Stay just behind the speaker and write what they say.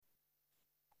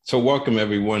So welcome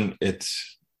everyone.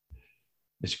 It's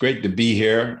great to be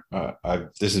here.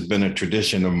 This has been a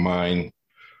tradition of mine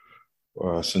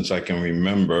since I can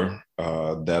remember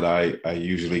that I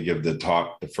usually give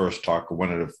the first talk,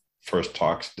 one of the first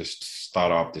talks to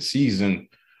start off the season,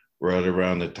 right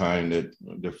around the time that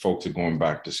the folks are going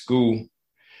back to school.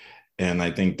 And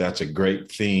I think that's a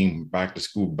great theme, back to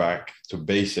school, back to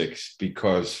basics,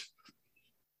 because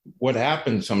what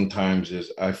happens sometimes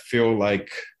is I feel like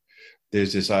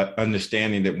there's this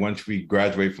understanding that once we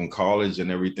graduate from college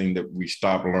and everything, that we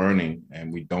stop learning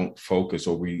and we don't focus,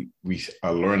 or we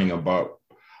are learning about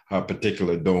a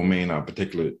particular domain, a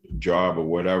particular job or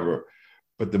whatever.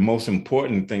 But the most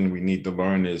important thing we need to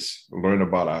learn is learn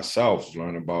about ourselves,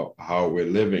 learn about how we're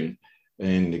living.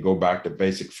 And to go back to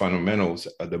basic fundamentals,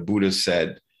 the Buddha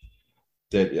said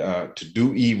that to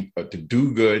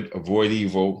do good, avoid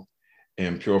evil,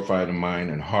 and purify the mind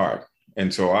and heart.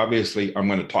 And so obviously I'm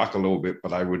going to talk a little bit,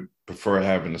 but I would prefer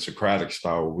having a Socratic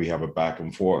style where we have a back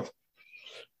and forth.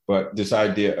 But this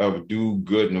idea of do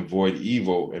good and avoid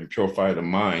evil and purify the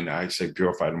mind, I say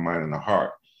purify the mind and the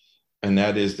heart. And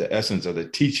that is the essence of the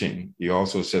teaching. He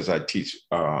also says I teach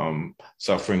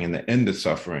suffering and the end of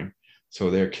suffering. So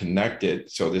they're connected.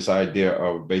 So this idea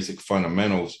of basic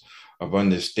fundamentals of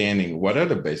understanding what are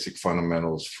the basic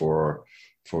fundamentals for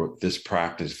this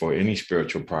practice, for any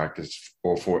spiritual practice,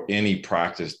 or for any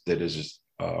practice that is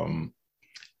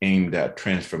aimed at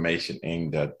transformation,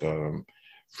 aimed at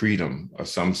freedom, or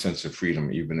some sense of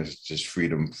freedom, even if it's just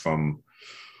freedom from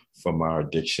our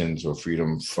addictions, or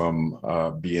freedom from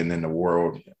being in the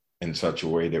world in such a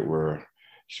way that we're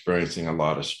experiencing a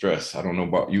lot of stress. I don't know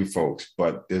about you folks,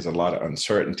 but there's a lot of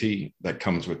uncertainty that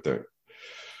comes with the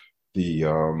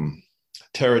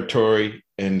territory.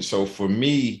 And so for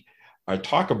me, I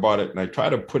talk about it and I try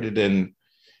to put it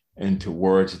into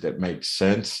words that make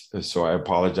sense. So I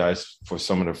apologize for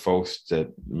some of the folks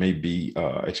that may be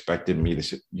expecting me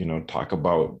to, talk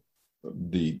about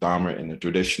the Dharma in a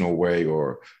traditional way,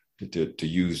 or to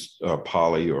use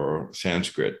Pali or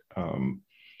Sanskrit.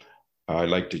 I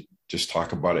like to just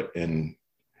talk about it and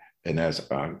as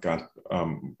Bhante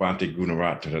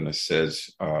Gunaratana says,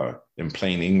 in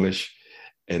plain English.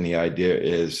 And the idea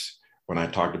is, when I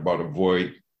talked about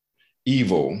avoid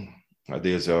evil,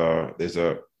 there's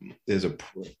a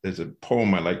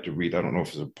poem I like to read. I don't know if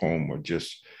it's a poem or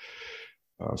just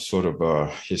sort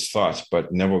of his thoughts,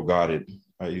 but Neville Goddard.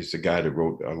 He's the guy that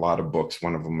wrote a lot of books.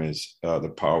 One of them is The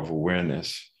Power of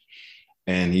Awareness.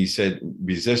 And he said,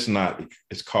 resist not,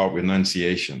 it's called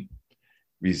renunciation.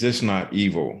 Resist not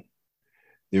evil.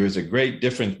 There is a great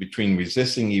difference between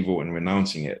resisting evil and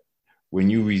renouncing it. When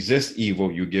you resist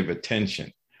evil, you give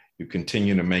attention. You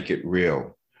continue to make it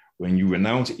real. When you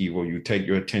renounce evil, you take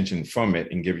your attention from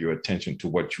it and give your attention to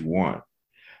what you want.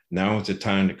 Now is the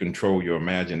time to control your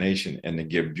imagination and to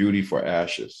give beauty for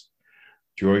ashes,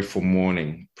 joy for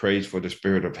mourning, praise for the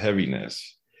spirit of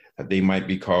heaviness, that they might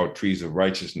be called trees of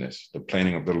righteousness, the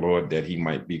planting of the Lord, that he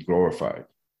might be glorified.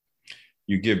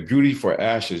 You give beauty for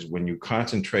ashes when you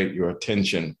concentrate your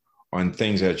attention on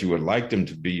things as you would like them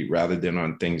to be, rather than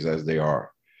on things as they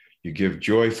are. You give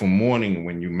joy for mourning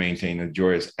when you maintain a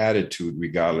joyous attitude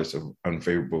regardless of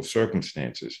unfavorable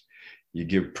circumstances. You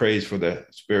give praise for the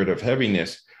spirit of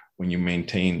heaviness when you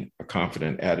maintain a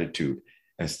confident attitude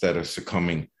instead of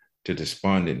succumbing to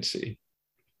despondency.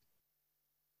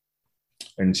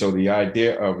 And so the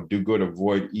idea of do good,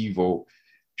 avoid evil,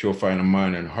 purify the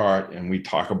mind and heart, and we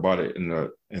talk about it in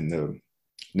the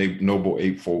Noble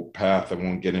Eightfold Path. I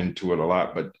won't get into it a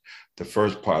lot, but the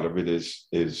first part of it is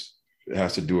it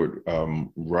has to do with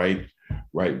right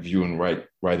view and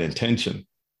right intention.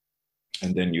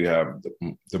 And then you have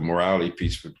the morality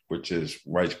piece, which is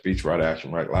right speech, right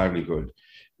action, right livelihood.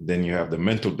 Then you have the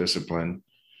mental discipline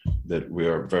that we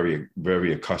are very,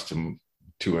 very accustomed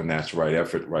to, and that's right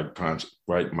effort,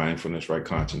 right mindfulness, right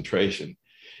concentration.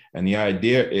 And the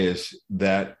idea is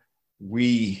that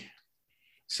we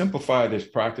simplify this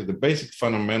practice. The basic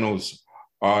fundamentals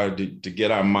are to get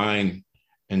our mind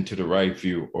into the right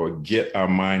view, or get our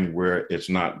mind where it's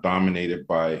not dominated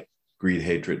by greed,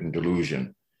 hatred, and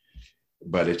delusion,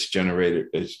 but it's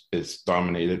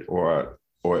dominated, or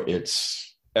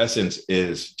its essence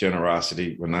is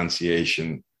generosity,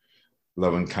 renunciation,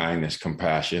 loving kindness,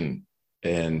 compassion,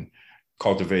 and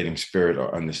cultivating spirit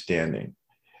or understanding.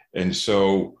 And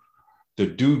so to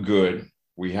do good,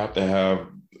 we have to have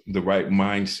the right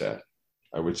mindset.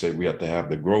 I would say we have to have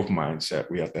the growth mindset.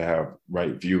 We have to have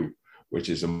right view, which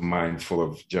is a mind full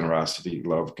of generosity,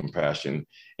 love, compassion,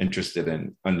 interested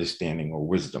in understanding or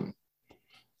wisdom.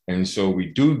 And so we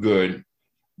do good,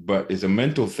 but it's a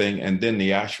mental thing. And then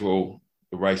the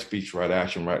right speech, right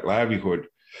action, right livelihood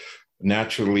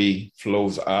naturally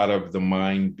flows out of the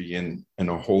mind being in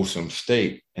a wholesome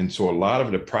state. And so a lot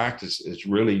of the practice is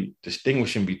really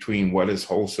distinguishing between what is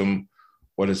wholesome,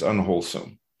 what is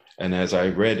unwholesome. And as I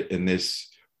read in this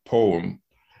poem,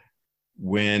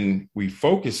 when we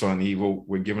focus on evil,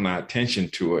 we're giving our attention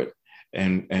to it,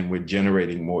 and we're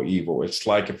generating more evil. It's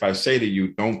like if I say to you,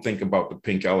 don't think about the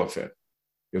pink elephant,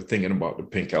 you're thinking about the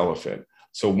pink elephant.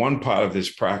 So one part of this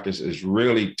practice is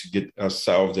really to get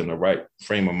ourselves in the right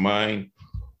frame of mind,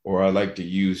 or I like to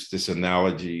use this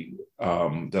analogy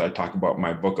that I talk about in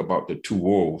my book about the two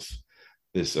wolves.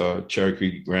 This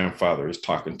Cherokee grandfather is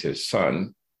talking to his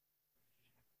son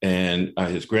and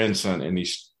his grandson, and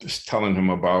he's just telling him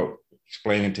about,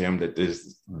 explaining to him that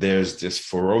there's this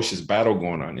ferocious battle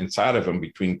going on inside of him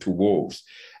between two wolves.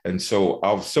 And so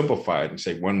I'll simplify it and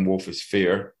say one wolf is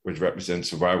fear, which represents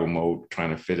survival mode,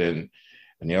 trying to fit in,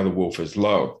 and the other wolf is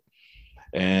love.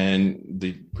 And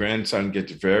the grandson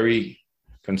gets very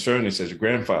concerned and says,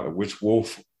 grandfather, which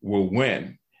wolf will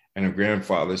win? And the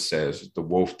grandfather says, the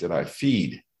wolf that I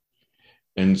feed.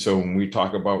 And so when we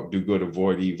talk about do good,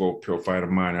 avoid evil, purify the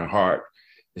mind and heart,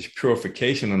 it's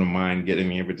purification of the mind,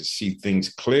 getting able to see things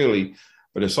clearly,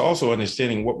 but it's also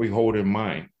understanding what we hold in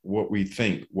mind, what we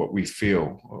think, what we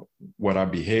feel, what our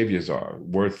behaviors are,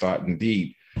 word, thought, and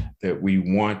deed, that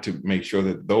we want to make sure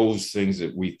that those things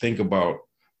that we think about,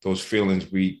 those feelings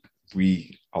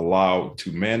we allow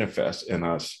to manifest in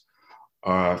us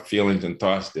are feelings and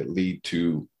thoughts that lead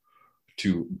to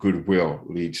goodwill,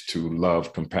 leads to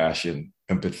love, compassion,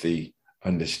 empathy,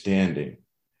 understanding.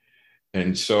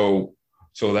 And so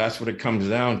that's what it comes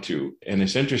down to. And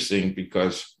it's interesting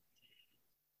because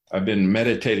I've been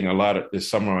meditating a lot this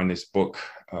summer on this book.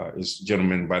 This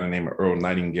gentleman by the name of Earl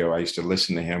Nightingale. I used to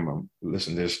listen to him,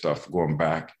 listen to his stuff going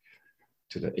back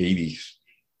to the 80s.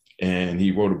 And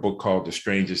he wrote a book called The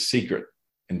Strangest Secret.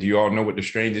 And do you all know what The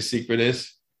Strangest Secret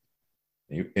is?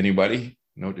 Anybody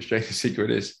know what The Strangest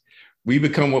Secret is? We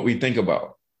become what we think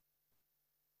about.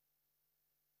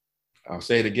 I'll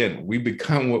say it again. We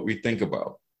become what we think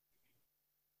about.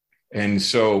 And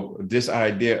so this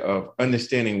idea of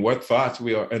understanding what thoughts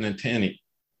we are entertaining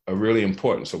are really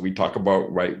important. So we talk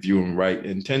about right view and right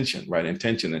intention.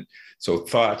 And so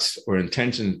thoughts or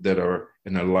intentions that are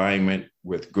in alignment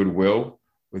with goodwill,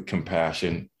 with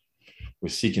compassion,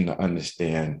 with seeking to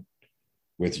understand,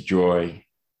 with joy,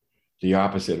 the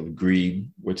opposite of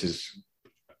greed, which is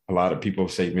a lot of people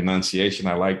say renunciation.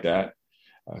 I like that.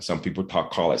 Some people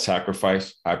call it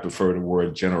sacrifice. I prefer the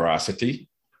word generosity,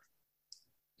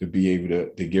 to be able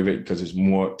to give it, because it's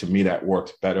more, to me, that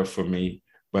works better for me.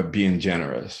 But being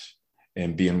generous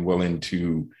and being willing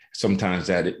to, sometimes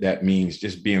that means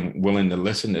just being willing to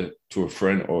listen to a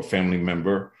friend or a family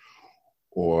member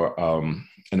or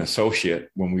an associate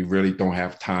when we really don't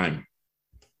have time,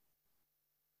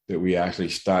 that we actually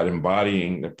start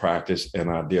embodying the practice in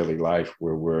our daily life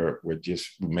where we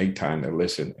make time to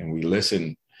listen, and we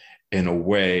listen in a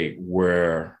way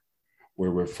where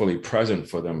we're fully present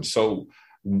for them. So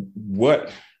when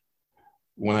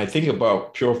I think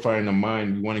about purifying the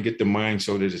mind, we want to get the mind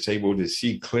so that it's able to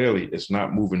see clearly. It's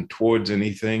not moving towards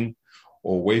anything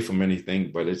or away from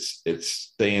anything, but it's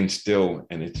staying still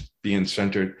and it's being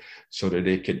centered so that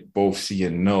they could both see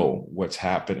and know what's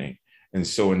happening. And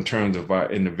so in terms of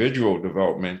our individual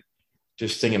development,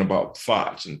 just thinking about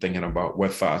thoughts and thinking about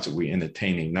what thoughts are we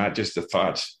entertaining, not just the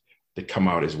thoughts that come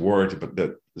out as words, but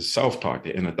the self-talk,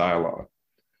 the inner dialogue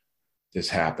that's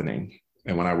happening.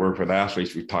 And when I work with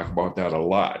athletes, we talk about that a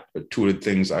lot. But two of the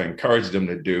things I encourage them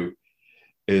to do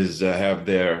is have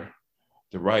the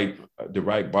right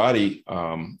body,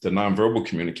 the nonverbal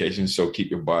communication. So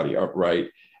keep your body upright,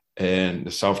 and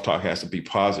the self-talk has to be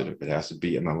positive. It has to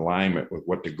be in alignment with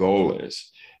what the goal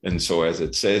is. And so, as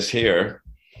it says here,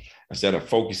 instead of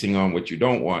focusing on what you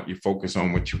don't want, you focus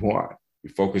on what you want.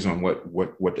 You focus on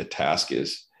what the task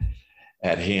is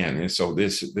at hand. And so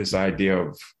this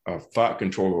idea of thought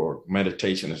control or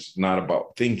meditation is not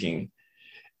about thinking.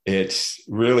 It's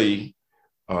really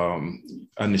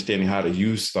understanding how to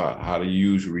use thought, how to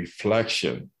use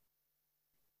reflection,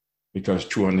 because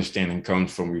true understanding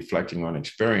comes from reflecting on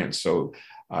experience. So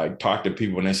I talk to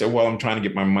people and they say, well, I'm trying to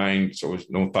get my mind so there's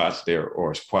no thoughts there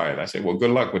or it's quiet. I say, well,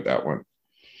 good luck with that one.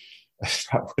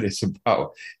 That's not what it's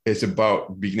about. It's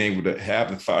about being able to have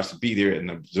the thoughts be there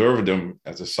and observe them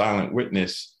as a silent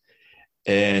witness,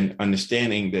 and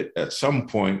understanding that at some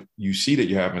point you see that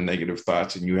you're having negative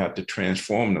thoughts and you have to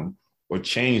transform them or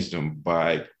change them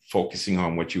by focusing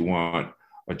on what you want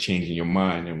or changing your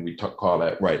mind. And we call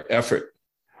that right effort.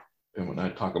 And when I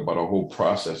talk about a whole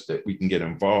process that we can get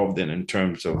involved in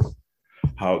terms of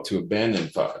how to abandon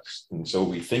thoughts. And so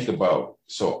we think about,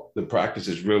 so the practice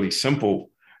is really simple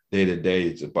day to day.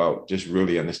 It's about just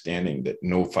really understanding that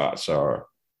no thoughts are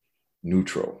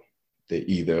neutral. They're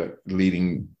either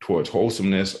leading towards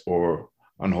wholesomeness or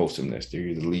unwholesomeness. They're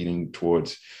either leading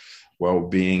towards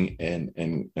well-being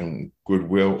and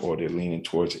goodwill, or they're leaning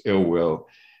towards ill will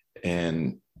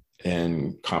and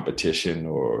competition,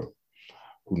 or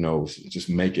who knows, just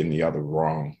making the other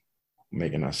wrong,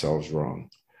 making ourselves wrong.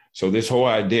 So this whole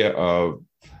idea of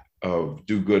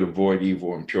do good, avoid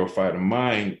evil, and purify the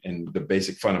mind, and the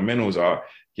basic fundamentals are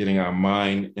getting our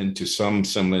mind into some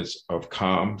semblance of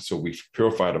calm. So we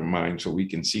purify the mind so we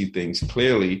can see things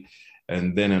clearly.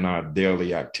 And then in our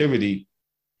daily activity,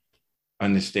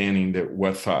 understanding that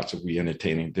what thoughts are we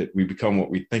entertaining, that we become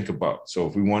what we think about. So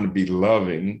if we want to be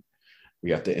loving, we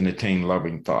have to entertain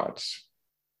loving thoughts.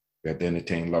 We have to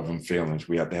entertain loving feelings.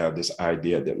 We have to have this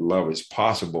idea that love is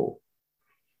possible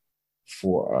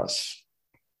for us.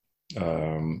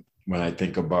 When I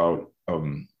think about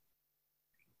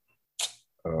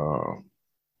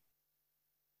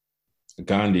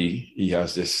Gandhi, he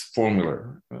has this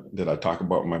formula that I talk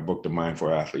about in my book, The Mind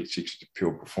for Athletes, Seeks to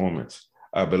Pure Performance.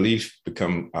 Our beliefs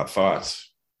become our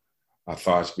thoughts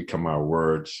become our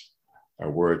words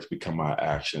become our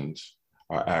actions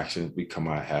become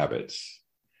our habits,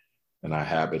 and our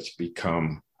habits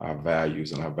become our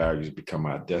values, and our values become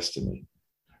our destiny.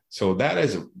 So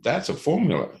that's a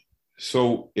formula.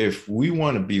 So if we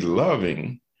want to be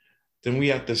loving, then we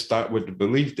have to start with the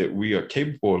belief that we are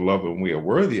capable of love and we are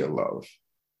worthy of love,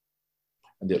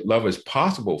 and that love is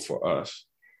possible for us.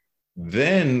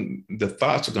 Then the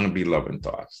thoughts are going to be loving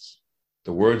thoughts.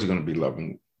 The words are going to be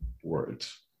loving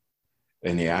words.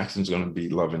 And the actions are going to be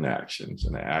loving actions.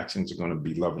 And the actions are going to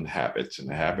be loving habits. And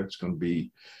the habits are going to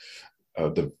be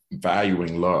the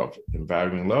valuing love. And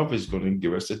valuing love is going to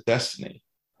give us a destiny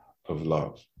of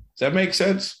love. Does that make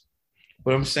sense?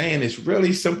 What I'm saying is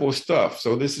really simple stuff.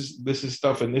 So this is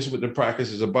stuff, and this is what the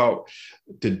practice is about.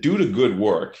 To do the good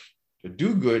work, to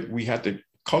do good, we have to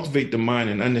cultivate the mind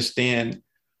and understand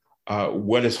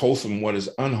what is wholesome, what is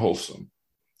unwholesome.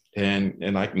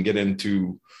 And I can get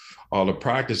into all the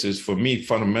practices. For me,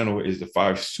 fundamental is the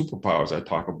 5 superpowers I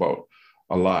talk about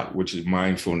a lot, which is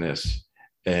mindfulness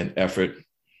and effort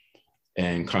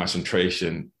and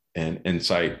concentration and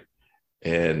insight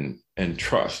and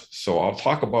trust. So I'll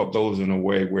talk about those in a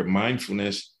way where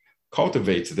mindfulness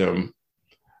cultivates them,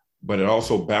 but it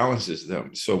also balances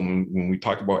them. So when we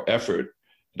talk about effort,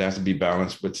 it has to be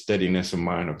balanced with steadiness of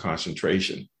mind or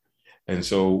concentration. And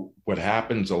so what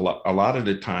happens a lot of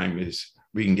the time is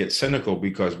we can get cynical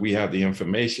because we have the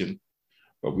information,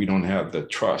 but we don't have the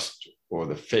trust or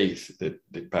the faith that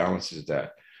balances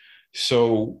that.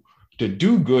 So to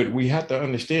do good, we have to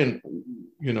understand,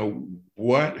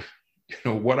 what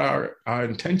are our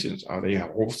intentions? Are they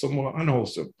wholesome or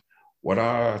unwholesome? What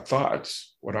are our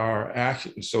thoughts? What are our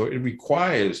actions? So it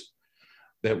requires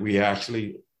that we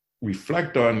actually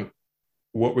reflect on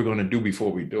what we're going to do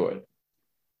before we do it.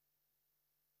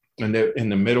 And in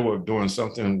the middle of doing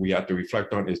something, we have to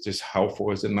reflect on, is this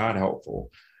helpful? Is it not helpful?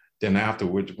 Then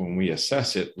afterwards, when we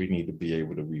assess it, we need to be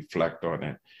able to reflect on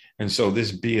it. And so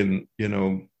this being,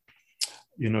 the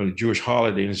Jewish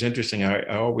holiday, and it's interesting,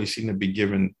 I always seem to be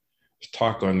given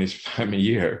talk on this time of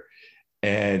year.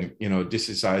 And, this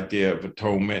is idea of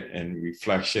atonement and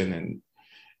reflection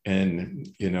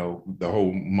and the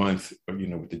whole month,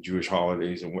 with the Jewish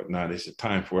holidays and whatnot, it's a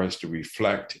time for us to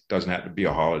reflect. It doesn't have to be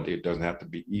a holiday. It doesn't have to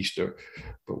be Easter,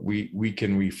 but we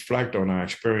can reflect on our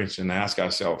experience and ask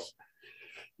ourselves,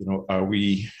 are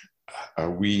we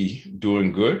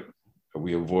doing good? Are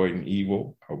we avoiding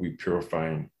evil? Are we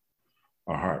purifying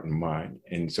our heart and mind?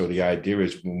 And so the idea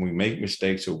is when we make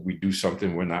mistakes or we do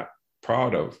something we're not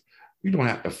proud of, we don't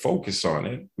have to focus on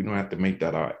it. We don't have to make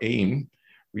that our aim.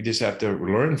 We just have to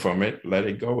learn from it, let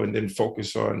it go, and then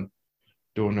focus on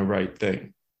doing the right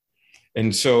thing.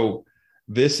 And so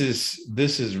this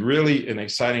is really an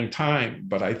exciting time,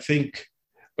 but I think,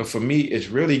 for me, it's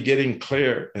really getting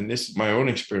clear. And this is my own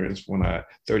experience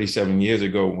 37 years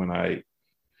ago, when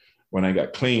I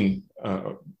got clean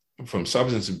from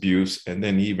substance abuse, and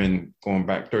then even going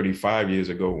back 35 years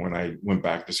ago when I went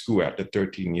back to school after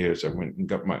 13 years, I went and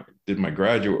did my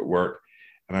graduate work.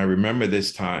 And I remember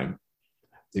this time,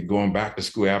 going back to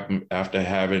school after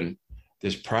having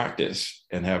this practice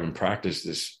and having practiced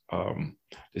this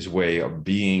way of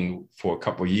being for a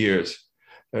couple of years.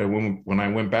 When I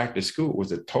went back to school, it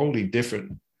was a totally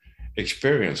different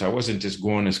experience. I wasn't just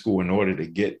going to school in order to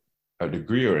get a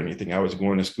degree or anything. I was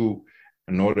going to school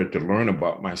in order to learn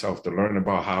about myself, to learn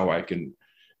about how I can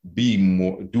do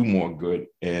more good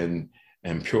and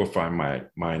purify my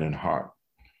mind and heart.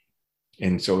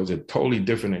 And so it's a totally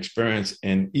different experience.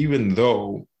 And even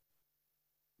though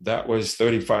that was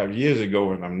 35 years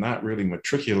ago, and I'm not really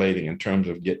matriculating in terms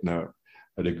of getting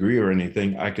a degree or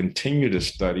anything, I continue to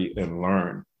study and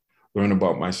learn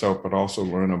about myself, but also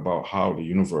learn about how the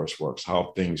universe works,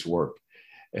 how things work,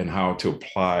 and how to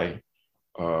apply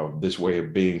this way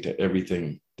of being to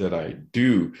everything that I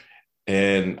do.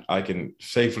 And I can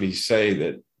safely say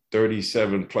that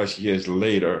 37 plus years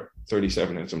later,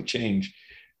 37 and some change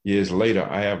years later,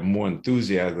 I have more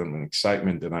enthusiasm and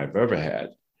excitement than I've ever had.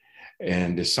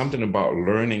 And there's something about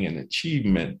learning and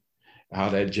achievement, how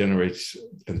that generates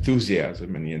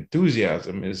enthusiasm. And the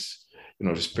enthusiasm is,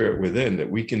 the spirit within,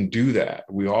 that we can do that.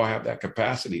 We all have that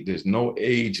capacity. There's no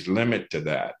age limit to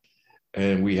that.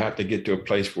 And we have to get to a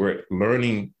place where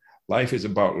life is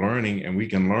about learning, and we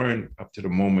can learn up to the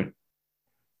moment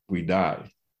we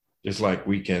die. Just like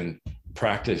we can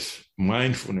practice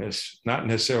mindfulness, not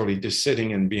necessarily just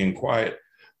sitting and being quiet,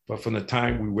 but from the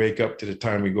time we wake up to the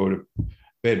time we go to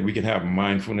bed, we can have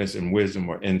mindfulness and wisdom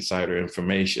or insight or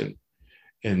information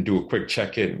and do a quick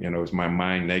check-in. Is my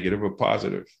mind negative or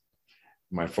positive?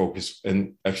 My focus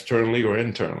externally or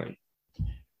internally?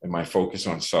 Am I focused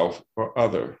on self or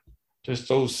other? Just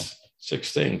those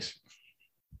 6 things.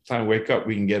 Time we wake up,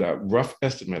 we can get a rough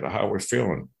estimate of how we're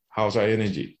feeling. How's our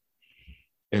energy?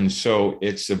 And so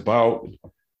it's about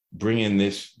bringing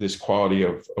this quality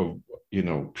of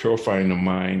purifying the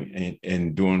mind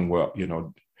and doing well,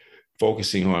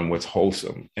 focusing on what's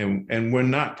wholesome. And we're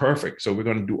not perfect, so we're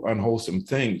going to do unwholesome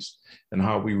things. And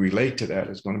how we relate to that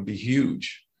is going to be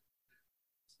huge.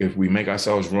 If we make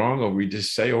ourselves wrong, or we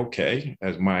just say, okay,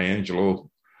 as Maya Angelou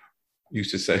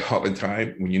used to say all the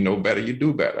time, when you know better, you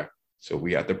do better. So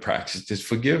we have to practice this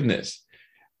forgiveness,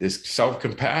 this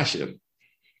self-compassion,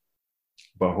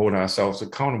 but hold ourselves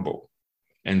accountable.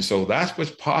 And so that's what's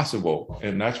possible.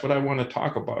 And that's what I want to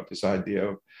talk about, this idea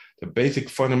of the basic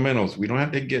fundamentals. We don't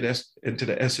have to get into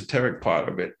the esoteric part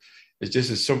of it. It's just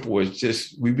as simple as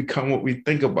just we become what we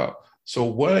think about. So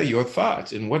what are your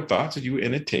thoughts, and what thoughts are you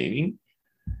entertaining?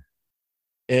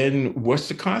 And what's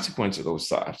the consequence of those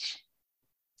thoughts?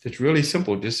 It's really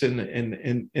simple, just in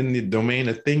the domain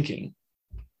of thinking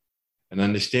and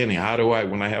understanding. How do I,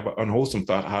 when I have an unwholesome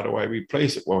thought, how do I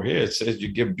replace it? Well, here it says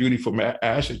you give beauty from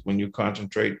ashes when you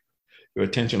concentrate your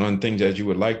attention on things as you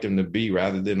would like them to be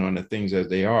rather than on the things as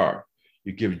they are.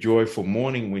 You give joy for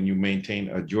mourning when you maintain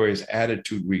a joyous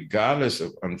attitude regardless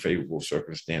of unfavorable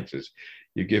circumstances.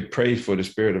 You give praise for the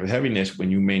spirit of heaviness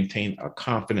when you maintain a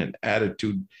confident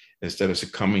attitude instead of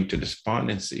succumbing to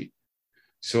despondency.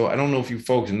 So I don't know if you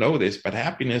folks know this, but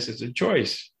happiness is a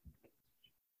choice.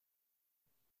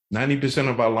 90%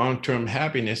 of our long-term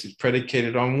happiness is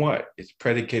predicated on what? It's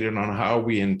predicated on how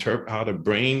we interpret, how the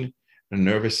brain, the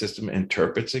nervous system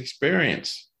interprets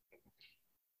experience.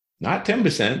 Not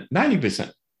 10%,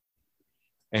 90%.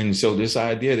 And so this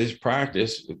idea, this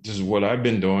practice, this is what I've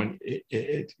been doing.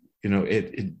 It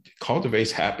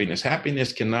cultivates happiness.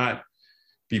 Happiness cannot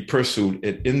be pursued,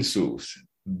 it ensues.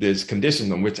 There's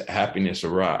conditions on which happiness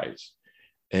arises.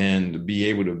 And to be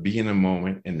able to be in a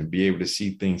moment and to be able to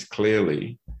see things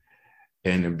clearly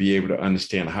and to be able to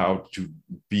understand how to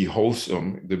be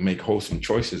wholesome, to make wholesome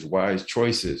choices, wise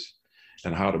choices,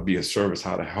 and how to be of service,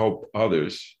 how to help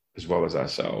others as well as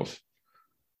ourselves.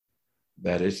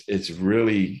 That it's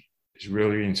really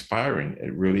inspiring.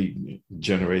 It really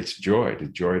generates joy, the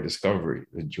joy of discovery,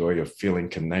 the joy of feeling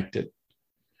connected,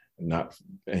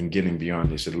 and getting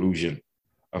beyond this illusion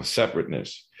of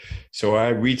separateness. So I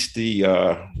reached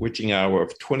the witching hour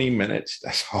of 20 minutes.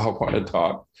 That's all I want to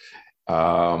talk.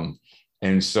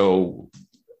 And so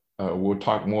we'll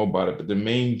talk more about it. But the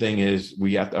main thing is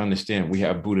we have to understand we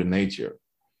have Buddha nature.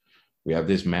 We have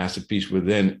this masterpiece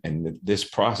within, and this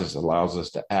process allows us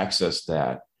to access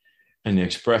that and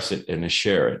express it and to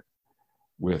share it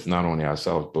with not only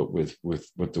ourselves, but with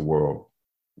the world,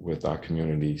 with our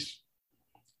communities,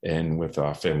 and with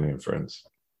our family and friends.